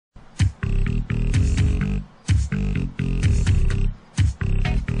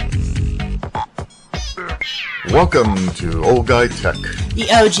Welcome to Old Guy Tech, the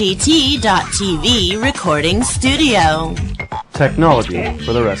OGT.TV recording studio. Technology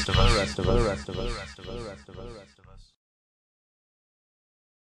for the rest of us.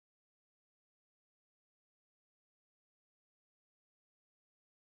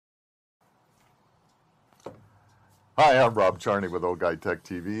 Hi, I'm Rob Charney with Old Guy Tech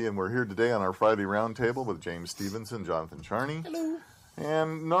TV, and we're here today on our Friday Roundtable with James Stevenson, Jonathan Charney. Hello.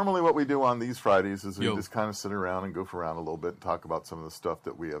 And normally what we do on these Fridays is we just kind of sit around and goof around a little bit and talk about some of the stuff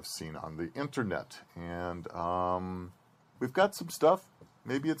that we have seen on the internet. And we've got some stuff.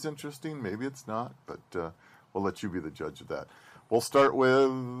 Maybe it's interesting, maybe it's not, but we'll let you be the judge of that. We'll start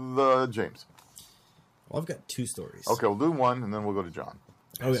with James. Well, I've got two stories. Okay, we'll do one, and then we'll go to John.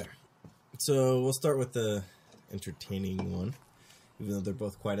 Okay. So we'll start with the entertaining one, even though they're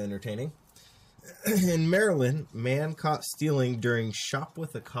both quite entertaining. In Maryland, man caught stealing during Shop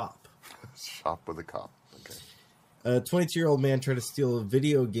with a Cop. Shop with a Cop. Okay. A 22-year-old man tried to steal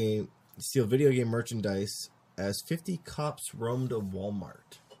video game merchandise as 50 cops roamed a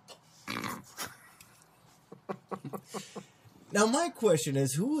Walmart. Now, my question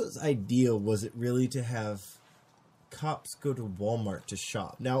is, whose idea was it really to have cops go to Walmart to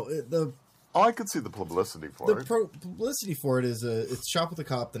shop? Now, I could see the publicity for it. The publicity for it is it's Shop with a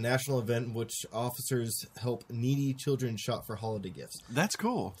Cop, the national event in which officers help needy children shop for holiday gifts. That's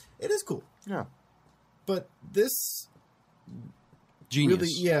cool. It is cool. Yeah. But this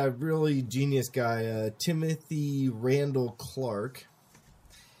genius. Really genius guy, Timothy Randall Clark,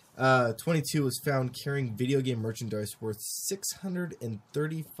 22, was found carrying video game merchandise worth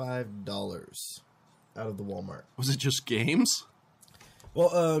 $635 out of the Walmart. Was it just games?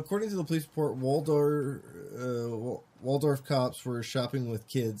 Well, according to the police report, Waldorf cops were shopping with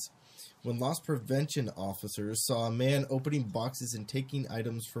kids when loss prevention officers saw a man opening boxes and taking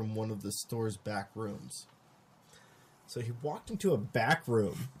items from one of the store's back rooms. So he walked into a back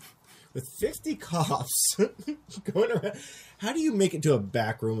room with 50 cops going around. How do you make it to a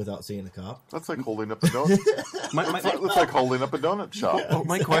back room without seeing a cop? That's like holding up a donut. It's like holding up a donut shop. Oh,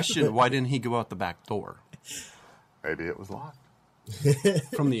 my question, why didn't he go out the back door? Maybe it was locked.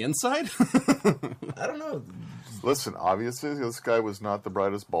 From the inside? I don't know. Listen, obviously this guy was not the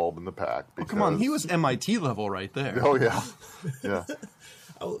brightest bulb in the pack. Because... come on, he was MIT level right there. Oh, yeah. Yeah.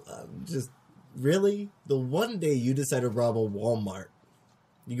 Really? The one day you decide to rob a Walmart,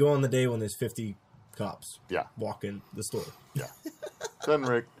 you go on the day when there's 50 cops walking the store. Yeah.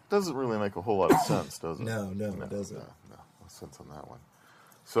 Doesn't really make a whole lot of sense, does it? No, it doesn't. No sense on that one.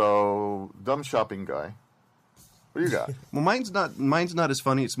 So, dumb shopping guy. What do you got? Well, mine's not as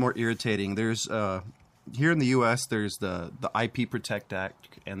funny. It's more irritating. There's here in the U.S. there's the IP Protect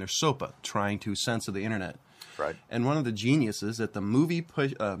Act, and there's SOPA trying to censor the internet. Right. And one of the geniuses at the Motion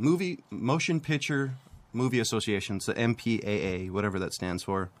Picture Movie Associations, the MPAA, whatever that stands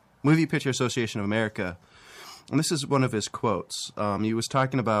for, Movie Picture Association of America. And this is one of his quotes. He was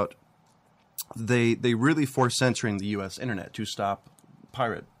talking about they really force censoring the U.S. internet to stop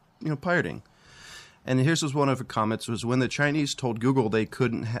pirating. And here's one of the comments: was when the Chinese told Google they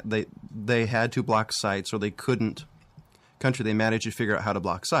couldn't, they had to block sites, or they couldn't. They managed to figure out how to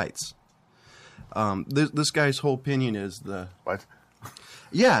block sites. This guy's whole opinion is what?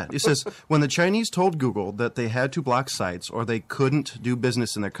 Yeah, it says when the Chinese told Google that they had to block sites or they couldn't do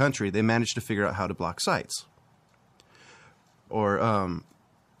business in their country, they managed to figure out how to block sites. Or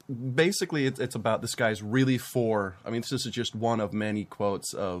basically, it's about this guy's really for. I mean, this is just one of many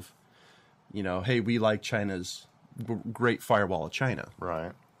quotes of. Hey, we like China's great firewall of China.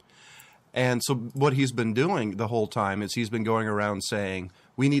 Right. And so what he's been doing the whole time is he's been going around saying,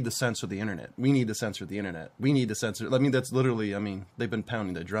 we need to censor the internet. We need to censor the internet. We need to censor. I mean, that's literally, they've been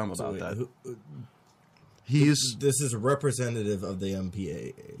pounding the drum about that. This is a representative of the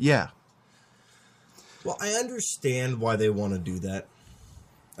MPAA. Yeah. Well, I understand why they want to do that.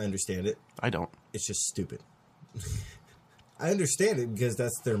 I understand it. I don't. It's just stupid. I understand it because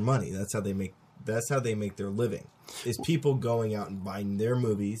that's their money. That's how they make their living. Is people going out and buying their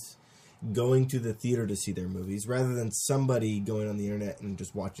movies, going to the theater to see their movies, rather than somebody going on the internet and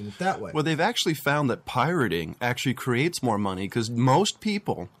just watching it that way. Well, they've actually found that pirating actually creates more money because most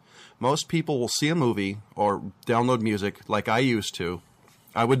people will see a movie or download music like I used to.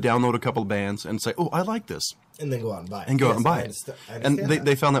 I would download a couple of bands and say, "Oh, I like this." And then go out and buy it. And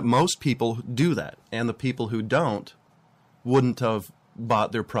they found that most people do that. And the people who don't wouldn't have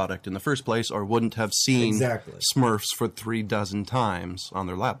bought their product in the first place or wouldn't have seen Smurfs for 36 times on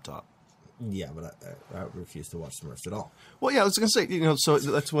their laptop. Yeah, but I refuse to watch Smurfs at all. Well, yeah, I was going to say, so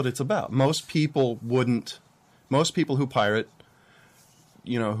that's what it's about. Most people who pirate,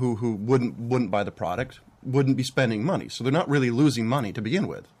 who wouldn't buy the product, wouldn't be spending money. So they're not really losing money to begin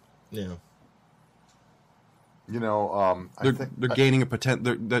with. Yeah. You know, they're gaining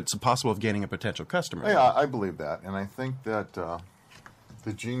that's possible of gaining a potential customer. Yeah, I believe that, and I think that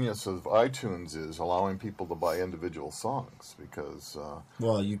the genius of iTunes is allowing people to buy individual songs because.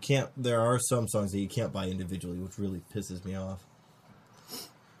 Well, you can't. There are some songs that you can't buy individually, which really pisses me off.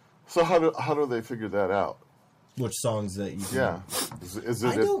 So how do they figure that out? Which songs that you can... Yeah. Is it,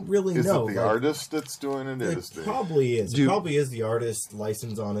 I don't really know. Is it the artist that's doing it? It probably is. It probably is the artist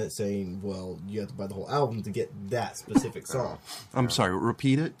license on it saying, well, you have to buy the whole album to get that specific song. I'm sorry,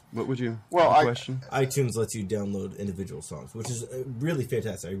 repeat it? What would you... Well, question? iTunes lets you download individual songs, which is really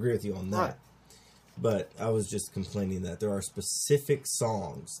fantastic. I agree with you on that. Right. But I was just complaining that there are specific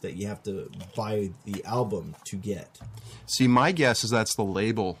songs that you have to buy the album to get. See, my guess is that's the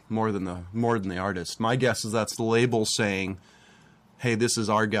label more than the artist. My guess is that's the label saying, "Hey, this is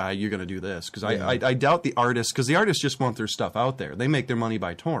our guy. You're going to do this." Because I doubt the artist, because the artists just want their stuff out there. They make their money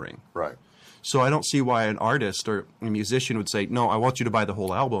by touring. Right. So I don't see why an artist or a musician would say, "No, I want you to buy the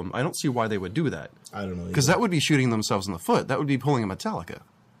whole album." I don't see why they would do that. I don't know. Because that would be shooting themselves in the foot. That would be pulling a Metallica.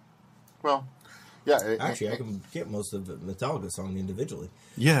 Well. Yeah, actually, I can get most of the Metallica song individually.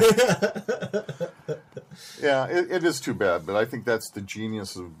 Yeah, yeah, it is too bad, but I think that's the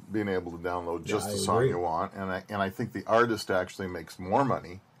genius of being able to download just the song you want, and I think the artist actually makes more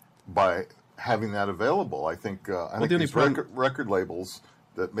money by having that available. I think these record labels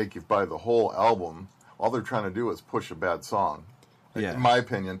that make you buy the whole album, all they're trying to do is push a bad song, in my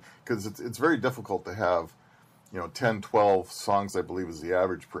opinion, because it's very difficult to have 10, 12 songs, I believe, is the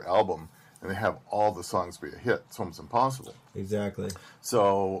average per album. And they have all the songs be a hit. It's almost impossible. Exactly.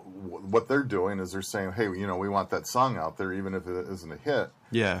 So what they're doing is they're saying, hey, we want that song out there, even if it isn't a hit.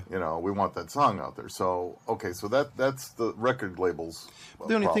 Yeah. We want that song out there. So, okay, so that's the record labels.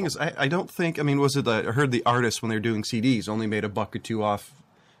 The only thing is, I don't think, I heard the artists when they were doing CDs only made $1 or $2 off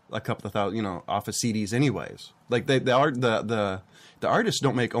a couple of thousand, off of CDs anyways. Like the artists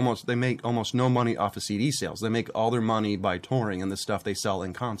make almost no money off of CD sales. They make all their money by touring and the stuff they sell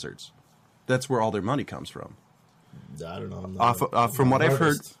in concerts. That's where all their money comes from. I don't know. From what I've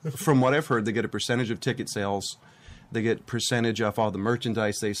heard, they get a percentage of ticket sales. They get percentage off all the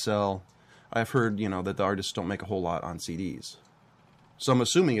merchandise they sell. I've heard, that the artists don't make a whole lot on CDs. So I'm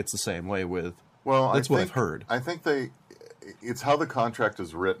assuming it's the same way with. Well, that's what I've heard. I think it's how the contract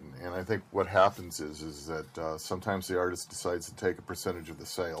is written, and I think what happens is that sometimes the artist decides to take a percentage of the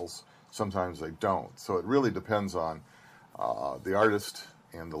sales. Sometimes they don't. So it really depends on the artist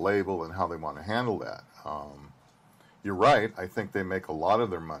and the label and how they want to handle that. You're right. I think they make a lot of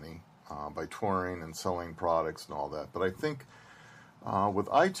their money by touring and selling products and all that. But I think with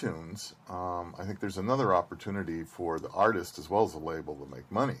iTunes, I think there's another opportunity for the artist as well as the label to make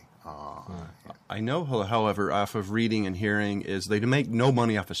money. I know, however, off of reading and hearing, is they make no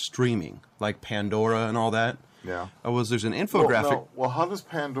money off of streaming, like Pandora and all that. Yeah. There's an infographic. Well, how does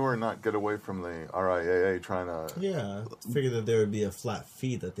Pandora not get away from the RIAA trying to... Yeah, I figured that there would be a flat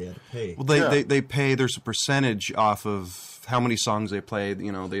fee that they had to pay. Well, they pay, there's a percentage off of how many songs they play,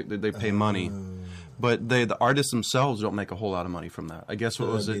 they pay money. But the artists themselves don't make a whole lot of money from that. I guess what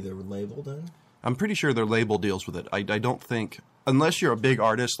was it? Their label then? I'm pretty sure their label deals with it. I don't think, unless you're a big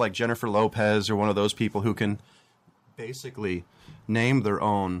artist like Jennifer Lopez or one of those people who can basically name their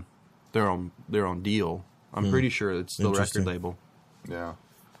own deal. I'm pretty sure it's the record label. Yeah,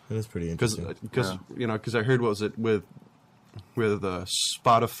 that is pretty interesting. Because I heard, what was it with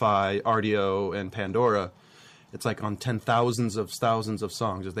Spotify, RDO, and Pandora? It's like on thousands of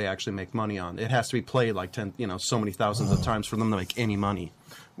songs that they actually make money on. It has to be played like so many thousands of times for them to make any money.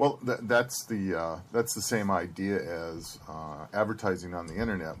 Well, that's the same idea as advertising on the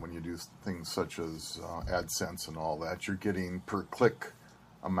internet. When you do things such as AdSense and all that, you're getting per click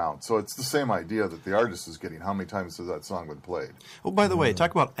amount. So it's the same idea that the artist is getting. How many times has that song been played? Well, by the way, talk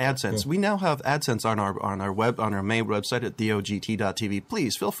about AdSense. We now have AdSense on our main website at dogt.tv.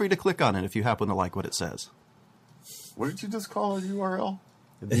 Please feel free to click on it if you happen to like what it says. What did you just call our URL?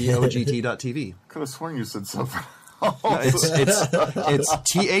 dogt.tv. Could have sworn you said something. No, it's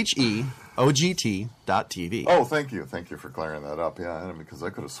THEOGT.tv. Oh, thank you for clearing that up. Yeah, because I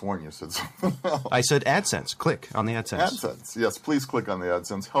could have sworn you said something else. I said AdSense. Click on the AdSense. AdSense. Yes, please click on the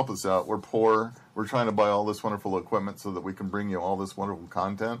AdSense. Help us out. We're poor. We're trying to buy all this wonderful equipment so that we can bring you all this wonderful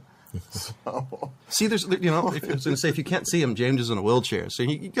content. So. See, there's if I was going to say, if you can't see him, James is in a wheelchair, so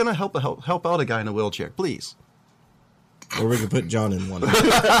you're going to help out a guy in a wheelchair, please. Or we could put John in one.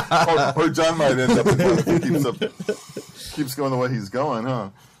 or John might end up in one. He keeps going the way he's going, huh?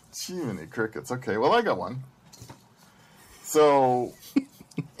 Gee, many crickets. Okay, well, I got one. So,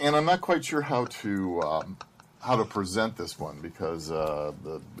 And I'm not quite sure how to present this one because all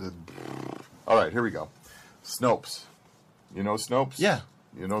right, here we go. Snopes. You know Snopes? Yeah.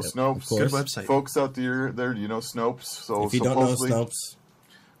 You know Snopes? Good website. Folks out there, do you know Snopes? So If you don't know Snopes,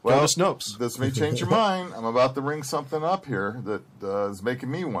 well, go to Snopes. This may change your mind. I'm about to bring something up here that is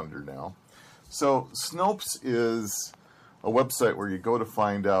making me wonder now. So Snopes is a website where you go to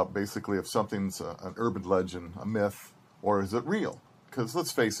find out basically if something's an urban legend, a myth, or is it real? Because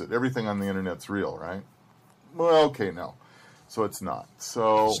let's face it, everything on the internet's real, right? Well, okay, no. So it's not.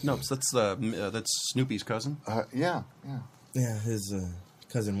 So Snopes. That's Snoopy's cousin. yeah. yeah, his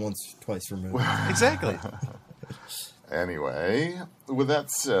cousin once, twice removed. Exactly. Anyway, with that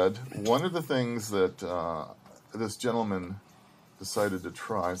said, one of the things that this gentleman decided to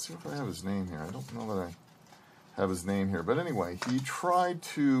try, let's see if I have his name here. I don't know that I have his name here. But anyway, he tried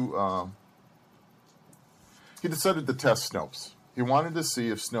to, he decided to test Snopes. He wanted to see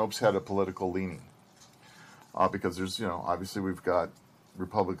if Snopes had a political leaning. Because there's, obviously we've got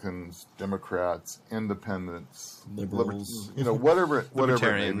Republicans, Democrats, Independents, Liberals, whatever it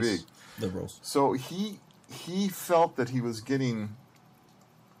may be. Liberals. So he felt that he was getting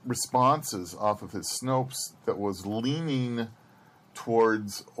responses off of his Snopes that was leaning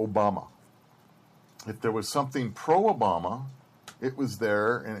towards Obama. If there was something pro-Obama, it was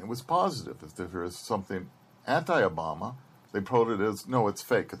there and it was positive. If there was something anti-Obama, they put it as, no, it's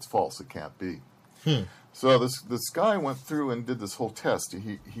fake, it's false, it can't be. So this guy went through and did this whole test.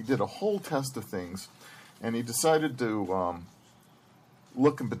 He did a whole test of things, and he decided to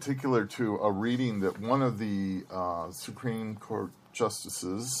look in particular to a reading that one of the Supreme Court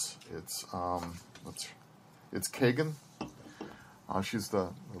justices, it's Kagan. She's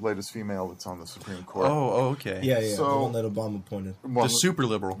the latest female that's on the Supreme Court. Oh, okay. Yeah. So, the one that Obama appointed. The super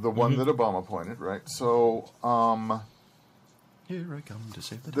liberal. The one that Obama appointed, right? So here I come to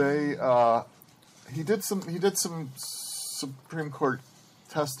save the day. he did some Supreme Court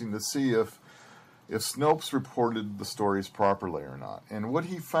testing to see if Snopes reported the stories properly or not. And what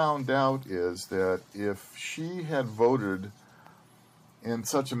he found out is that if she had voted in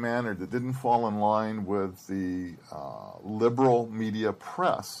such a manner that didn't fall in line with the liberal media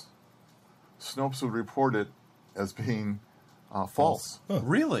press, Snopes would report it as being false. Huh.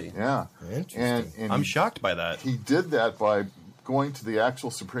 Really? Yeah. Interesting. And I'm shocked by that. He did that by going to the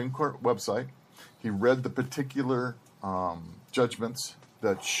actual Supreme Court website. He read the particular judgments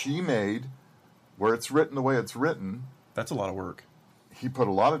that she made, where it's written the way it's written. That's a lot of work. He put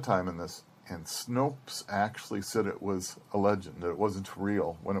a lot of time in this, and Snopes actually said it was a legend, that it wasn't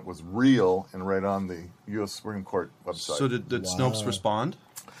real, when it was real and right on the U.S. Supreme Court website. So did Snopes respond?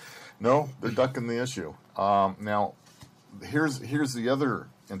 No, they're ducking the issue. Now, here's the other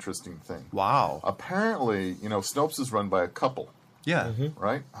interesting thing. Wow. Apparently, Snopes is run by a couple. Yeah.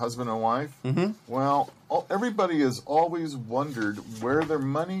 Right? Husband and wife? Mm-hmm. Well, everybody has always wondered where their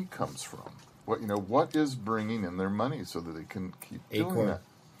money comes from. What is bringing in their money so that they can keep doing that?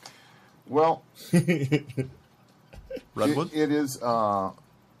 Well, Redwood? it is, let's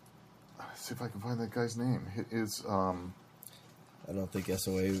see if I can find that guy's name. It is, I don't think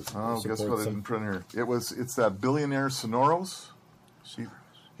SOA oh, guess what I them. didn't print here. It's that billionaire Sonoros.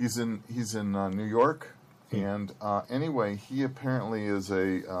 He's in New York. And anyway, he apparently is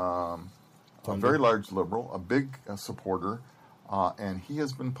a very large liberal, a big supporter, and he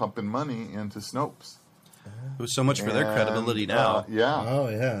has been pumping money into Snopes. It was so much for their credibility now. Yeah. Oh,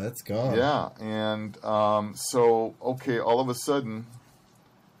 yeah, that's gone. Yeah, and so, okay, all of a sudden,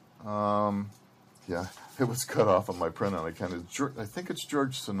 yeah, it was cut off on my printout. I think it's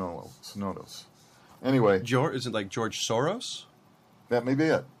George Sonodos. Anyway. Is it like George Soros? That may be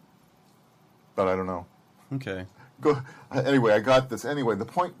it. But I don't know. Okay. Anyway, I got this. Anyway, the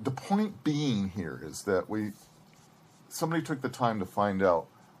point being here is that somebody took the time to find out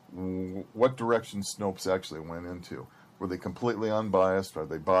what direction Snopes actually went into. Were they completely unbiased? Are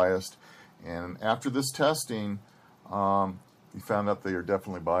they biased? And after this testing, you found out they are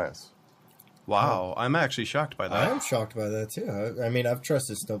definitely biased. Wow, I'm actually shocked by that. I'm shocked by that too. I mean, I've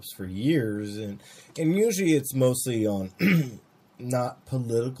trusted Snopes for years, and usually it's mostly on not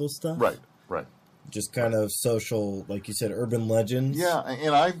political stuff. Right. Just kind of social, like you said, urban legends. Yeah,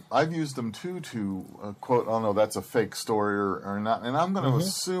 and I've used them too to quote, oh no, that's a fake story or not. And I'm going to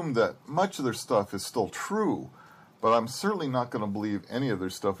assume that much of their stuff is still true, but I'm certainly not going to believe any of their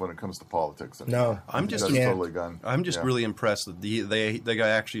stuff when it comes to politics anymore. No, that's totally gone. I'm just really impressed that the guy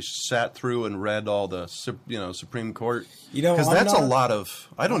actually sat through and read all the Supreme Court. Because that's a lot of.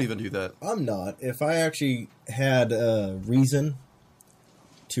 I don't even do that. I'm not. If I actually had a reason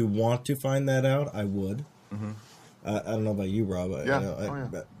to want to find that out, I would. I don't know about you, Rob.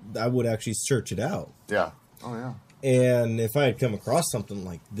 Yeah. I would actually search it out. Yeah. Oh, yeah. And if I had come across something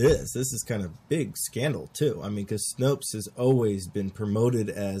like this is kind of big scandal, too. I mean, because Snopes has always been promoted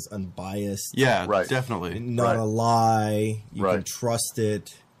as unbiased. Yeah, right. Definitely. Not a lie. You Right. can trust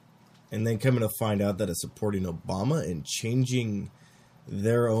it. And then coming to find out that it's supporting Obama and changing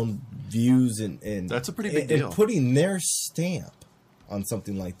their own views and that's a pretty big deal. And putting their stamp on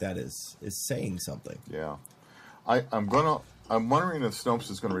something like that is saying something. Yeah. I'm wondering if Snopes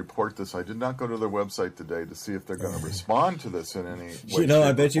is going to report this. I did not go to their website today to see if they're going to respond to this in any way.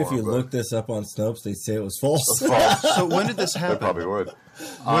 I bet you if you look this up on Snopes, they'd say it was false. So when did this happen? They probably would.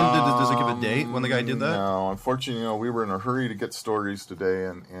 Does it give a date when the guy did that? No, unfortunately, we were in a hurry to get stories today,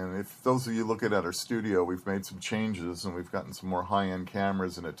 and if those of you look at our studio, we've made some changes, and we've gotten some more high-end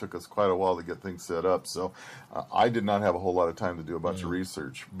cameras, and it took us quite a while to get things set up, so I did not have a whole lot of time to do a bunch of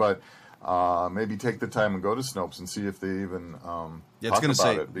research, but maybe take the time and go to Snopes and see if they even It's going to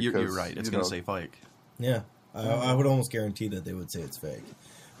say, it. Because, you're right, it's going to say fake. Yeah, I would almost guarantee that they would say it's fake.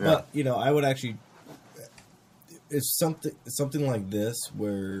 Yeah. But, I would actually... It's something like this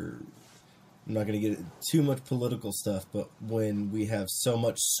where I'm not going to get into too much political stuff, but when we have so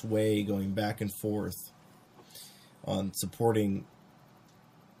much sway going back and forth on supporting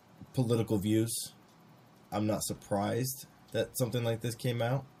political views, I'm not surprised that something like this came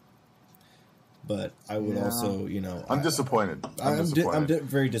out. But I would also, I'm disappointed. I'm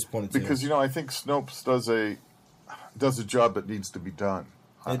very disappointed too. Because I think Snopes does a job that needs to be done.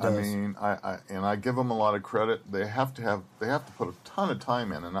 I mean, I give them a lot of credit. They have to put a ton of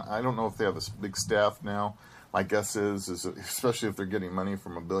time in, and I don't know if they have a big staff now. My guess is especially if they're getting money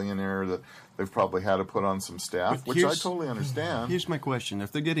from a billionaire, that they've probably had to put on some staff, which I totally understand. Here's my question: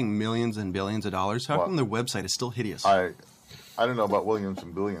 if they're getting millions and billions of dollars, how come their website is still hideous? I don't know about millions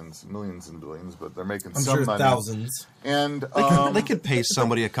and billions, but they're making I'm some sure money. Thousands. And they could pay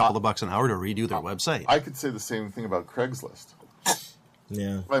somebody a couple of bucks an hour to redo their website. I could say the same thing about Craigslist.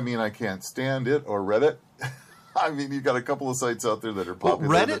 Yeah. I mean, I can't stand it, or Reddit. I mean, you've got a couple of sites out there that are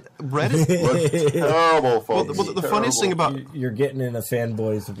popular. Reddit? Terrible, folks. Well, the funniest thing about... You're getting in a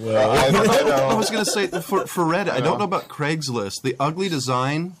fanboy's way. I was going to say, for Reddit, I don't know about Craigslist. The ugly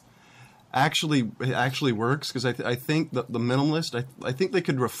design actually works, because I think the minimalist, I think they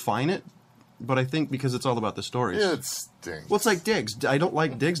could refine it, but I think because it's all about the stories. It stinks. Well, it's like Diggs. I don't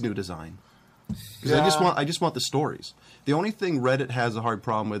like Diggs' new design. Because I just want the stories. The only thing Reddit has a hard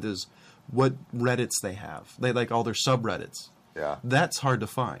problem with is what Reddits they have. They like all their subreddits. Yeah. That's hard to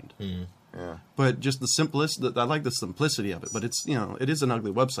find. Mm. Yeah. But just I like the simplicity of it. But it's it is an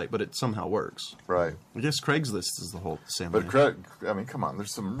ugly website, but it somehow works. Right. I guess Craigslist is the whole same way. But I mean, come on.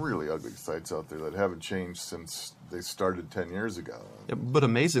 There's some really ugly sites out there that haven't changed since they started 10 years ago. Yeah, but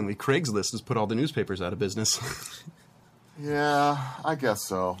amazingly, Craigslist has put all the newspapers out of business. Yeah, I guess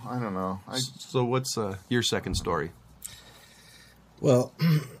so. I don't know. So what's your second story? Well,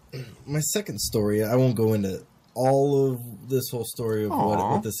 my second story, I won't go into all of this whole story of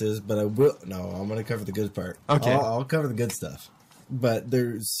what this is, but I will. No, I'm going to cover the good part. Okay. I'll cover the good stuff. But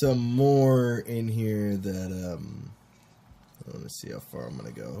there's some more in here that, let me see how far I'm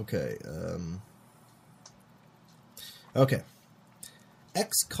going to go. Okay. Okay.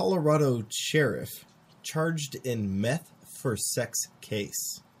 Ex-Colorado sheriff charged in meth for sex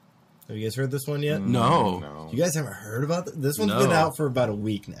case. Have you guys heard this one yet? No. You guys haven't heard about this? This one's been out for about a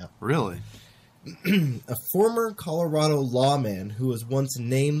week now. Really? A former Colorado lawman who was once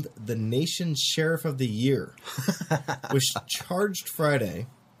named the nation's sheriff of the year was charged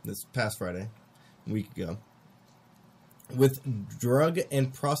this past Friday, a week ago, with drug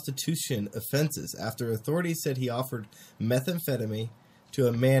and prostitution offenses after authorities said he offered methamphetamine to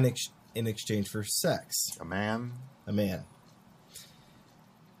a man in exchange for sex. A man? A man.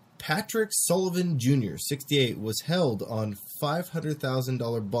 Patrick Sullivan Jr., 68, was held on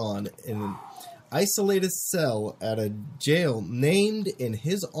 $500,000 bond in an isolated cell at a jail named in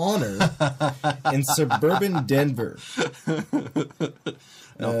his honor in suburban Denver.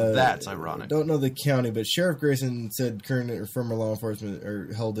 No, that's ironic. Don't know the county, but Sheriff Grayson said current or former law enforcement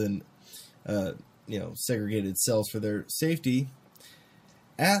are held in, segregated cells for their safety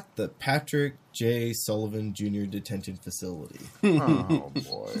at the Patrick J. Sullivan Jr. Detention Facility. Oh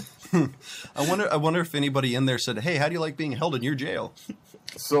boy! I wonder if anybody in there said, "Hey, how do you like being held in your jail?"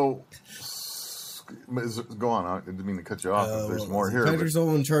 So, go on. I didn't mean to cut you off. If there's more here. Patrick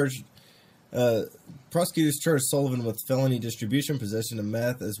Sullivan charged. Prosecutors charged Sullivan with felony distribution, possession of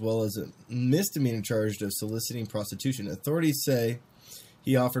meth, as well as a misdemeanor charge of soliciting prostitution. Authorities say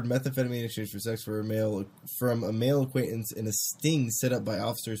he offered methamphetamine in exchange for sex from a male acquaintance in a sting set up by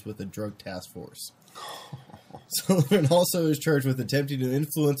officers with a drug task force. Sullivan also is charged with attempting to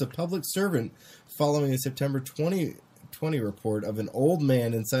influence a public servant following a September 2020 report of an old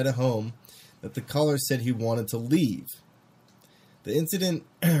man inside a home that the caller said he wanted to leave. The incident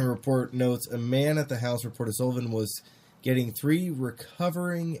report notes a man at the house reported Sullivan was getting 3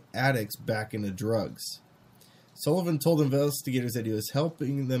 recovering addicts back into drugs. Sullivan told investigators that he was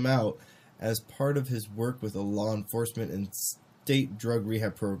helping them out as part of his work with a law enforcement and state drug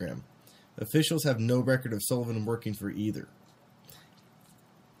rehab program. Officials have no record of Sullivan working for either.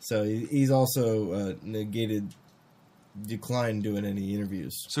 So he's also declined doing any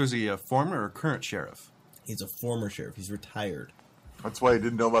interviews. So is he a former or current sheriff? He's a former sheriff. He's retired. That's why he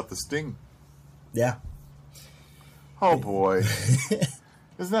didn't know about the sting. Yeah. Oh, boy.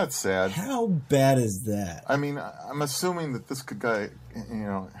 Isn't that sad? How bad is that? I mean, I'm assuming that this guy, you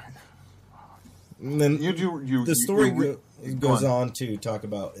know... And then the story goes on on to talk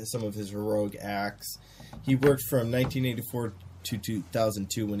about some of his heroic acts. He worked from 1984 to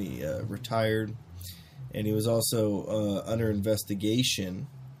 2002 when he retired. And he was also under investigation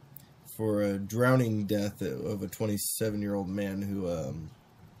for a drowning death of a 27-year-old man who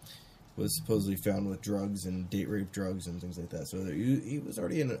was supposedly found with drugs and date rape drugs and things like that. So he was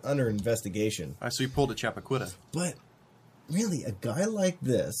already under investigation. So he pulled a Chappaquidda. But really, a guy like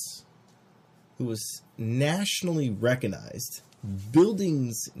this, who was nationally recognized,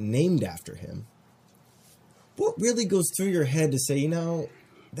 buildings named after him, what really goes through your head to say, you know,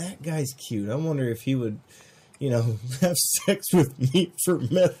 that guy's cute. I wonder if he would, you know, have sex with me for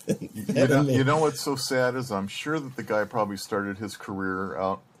methamphetamine. You know what's so sad is I'm sure that the guy probably started his career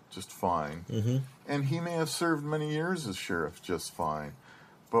out just fine. Mm-hmm. And he may have served many years as sheriff just fine.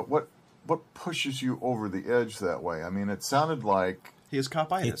 But what pushes you over the edge that way? I mean, it sounded like... He has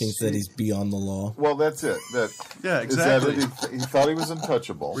copitis. He thinks that he's beyond the law. Well, that's it. Yeah, exactly. He thought he was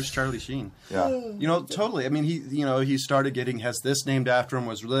untouchable. Where's Charlie Sheen? Yeah. You know, totally. I mean, he started getting, has this named after him,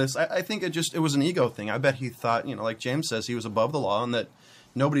 was this. I think it was an ego thing. I bet he thought, you know, like James says, he was above the law and that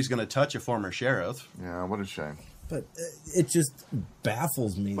nobody's going to touch a former sheriff. Yeah, what a shame. But it just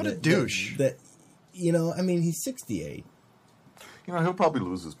baffles me. What a douche. That, you know, I mean, he's 68. You know, he'll probably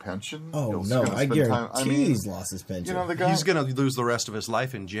lose his pension. Oh, no, I guarantee he's lost his pension. You know, the guy... He's going to lose the rest of his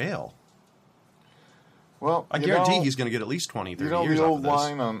life in jail. Well, I guarantee he's going to get at least 20, 30 years off of this. You know, the old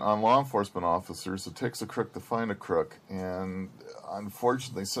line on law enforcement officers, it takes a crook to find a crook. And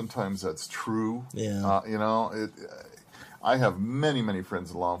unfortunately, sometimes that's true. Yeah. You know, I have many, many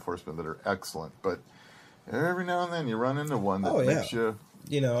friends in law enforcement that are excellent. But every now and then you run into one that makes you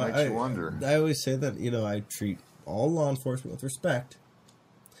wonder. I always say that, you know, I treat all law enforcement with respect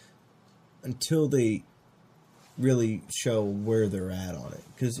until they really show where they're at on it.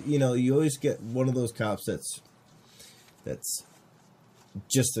 Because, you know, you always get one of those cops that's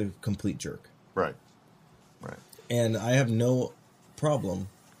just a complete jerk. Right. And I have no problem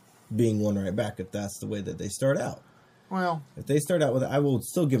being one right back if that's the way that they start out. Well, if they start out with it, I will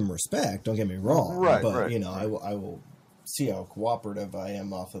still give them respect, don't get me wrong. Right, but, you know, I will see how cooperative I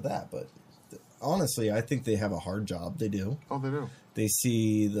am off of that. But honestly, I think they have a hard job. They do. Oh, they do. They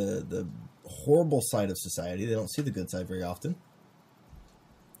see the horrible side of society. They don't see the good side very often.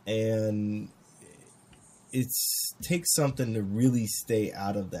 And it takes something to really stay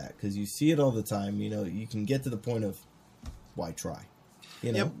out of that. Because you see it all the time. You know, you can get to the point of, why try?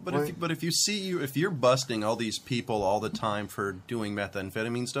 You know? Yeah, but if you're busting all these people all the time for doing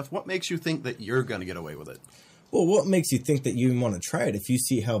methamphetamine stuff, what makes you think that you're going to get away with it? Well, what makes you think that you even want to try it if you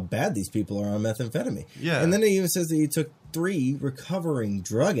see how bad these people are on methamphetamine? Yeah. And then it even says that he took 3 recovering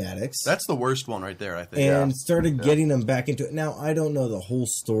drug addicts. That's the worst one right there, I think. And started getting them back into it. Now, I don't know the whole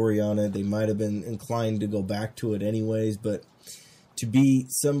story on it. They might have been inclined to go back to it anyways. But to be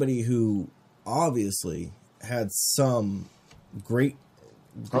somebody who obviously had some great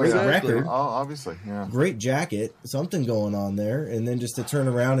record. Obviously, yeah. Great jacket, something going on there. And then just to turn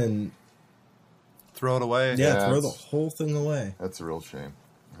around and throw it away. Yeah, throw the whole thing away. That's a real shame.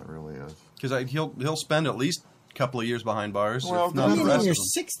 It really is. Because he'll spend at least a couple of years behind bars. Well, you're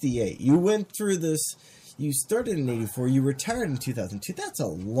 68. You went through this. You started in 84. You retired in 2002. That's a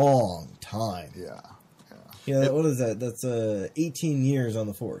long time. Yeah. You know, what is that? That's 18 years on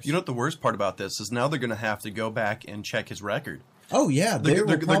the force. You know what the worst part about this is? Now they're going to have to go back and check his record. Oh, yeah. They're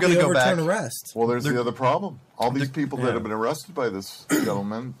going to overturn arrest. Well, there's the other problem. All these people that have been arrested by this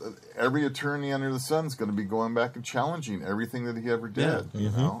gentleman, every attorney under the sun is going to be going back and challenging everything that he ever did. Yeah. You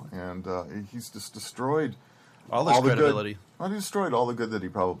know, and he's just destroyed all his credibility. Well, he destroyed all the good that he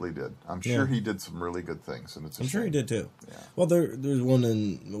probably did. I'm sure he did some really good things, and I'm sure he did too. Yeah. Well, there's one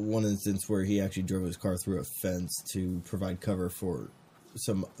instance where he actually drove his car through a fence to provide cover for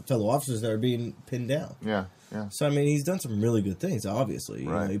some fellow officers that are being pinned down. Yeah. So, I mean, he's done some really good things, obviously.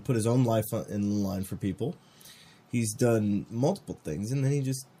 Right. You know, he put his own life in the line for people. He's done multiple things, and then he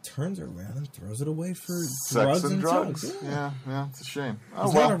just turns around and throws it away for Sex and drugs. Yeah, it's a shame. Oh,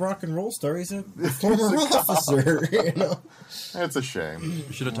 he's not a rock and roll star. He's a former officer. You know, it's a shame.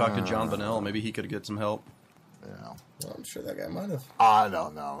 You should have talked to John Bonnell. Maybe he could get some help. Yeah. Well, I'm sure that guy might have. I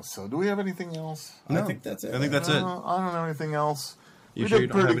don't know. So, do we have anything else? No. I think that's it. I think that's it. I don't know anything else. You we sure did you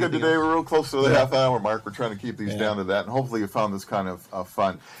don't pretty have good anything today. else? We're real close to the half-hour mark. We're trying to keep these down to that, and hopefully you found this kind of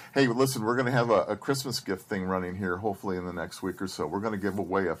fun. Hey, listen, we're going to have a Christmas gift thing running here, hopefully in the next week or so. We're going to give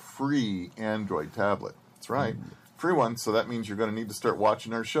away a free Android tablet. That's right, free one. So that means you're going to need to start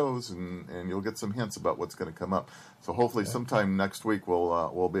watching our shows, and you'll get some hints about what's going to come up. So hopefully sometime next week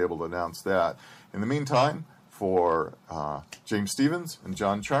we'll be able to announce that. In the meantime, for James Stevens and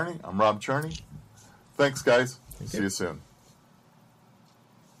John Charney, I'm Rob Charney. Thanks, guys. See you soon.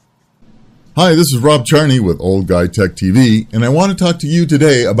 Hi, this is Rob Charney with Old Guy Tech TV, and I want to talk to you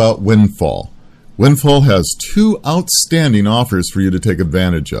today about Windfall. Windfall has 2 outstanding offers for you to take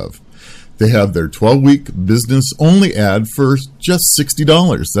advantage of. They have their 12-week business-only ad for just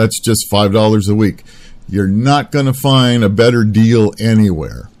 $60. That's just $5 a week. You're not going to find a better deal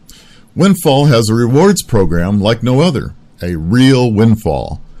anywhere. Windfall has a rewards program like no other, a real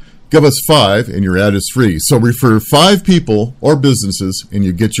windfall. Give us 5 and your ad is free. So refer 5 people or businesses and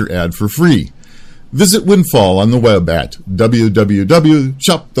you get your ad for free. Visit Windfall on the web at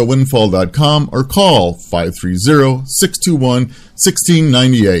www.shopthewindfall.com or call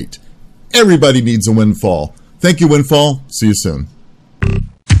 530-621-1698. Everybody needs a windfall. Thank you, Windfall. See you soon.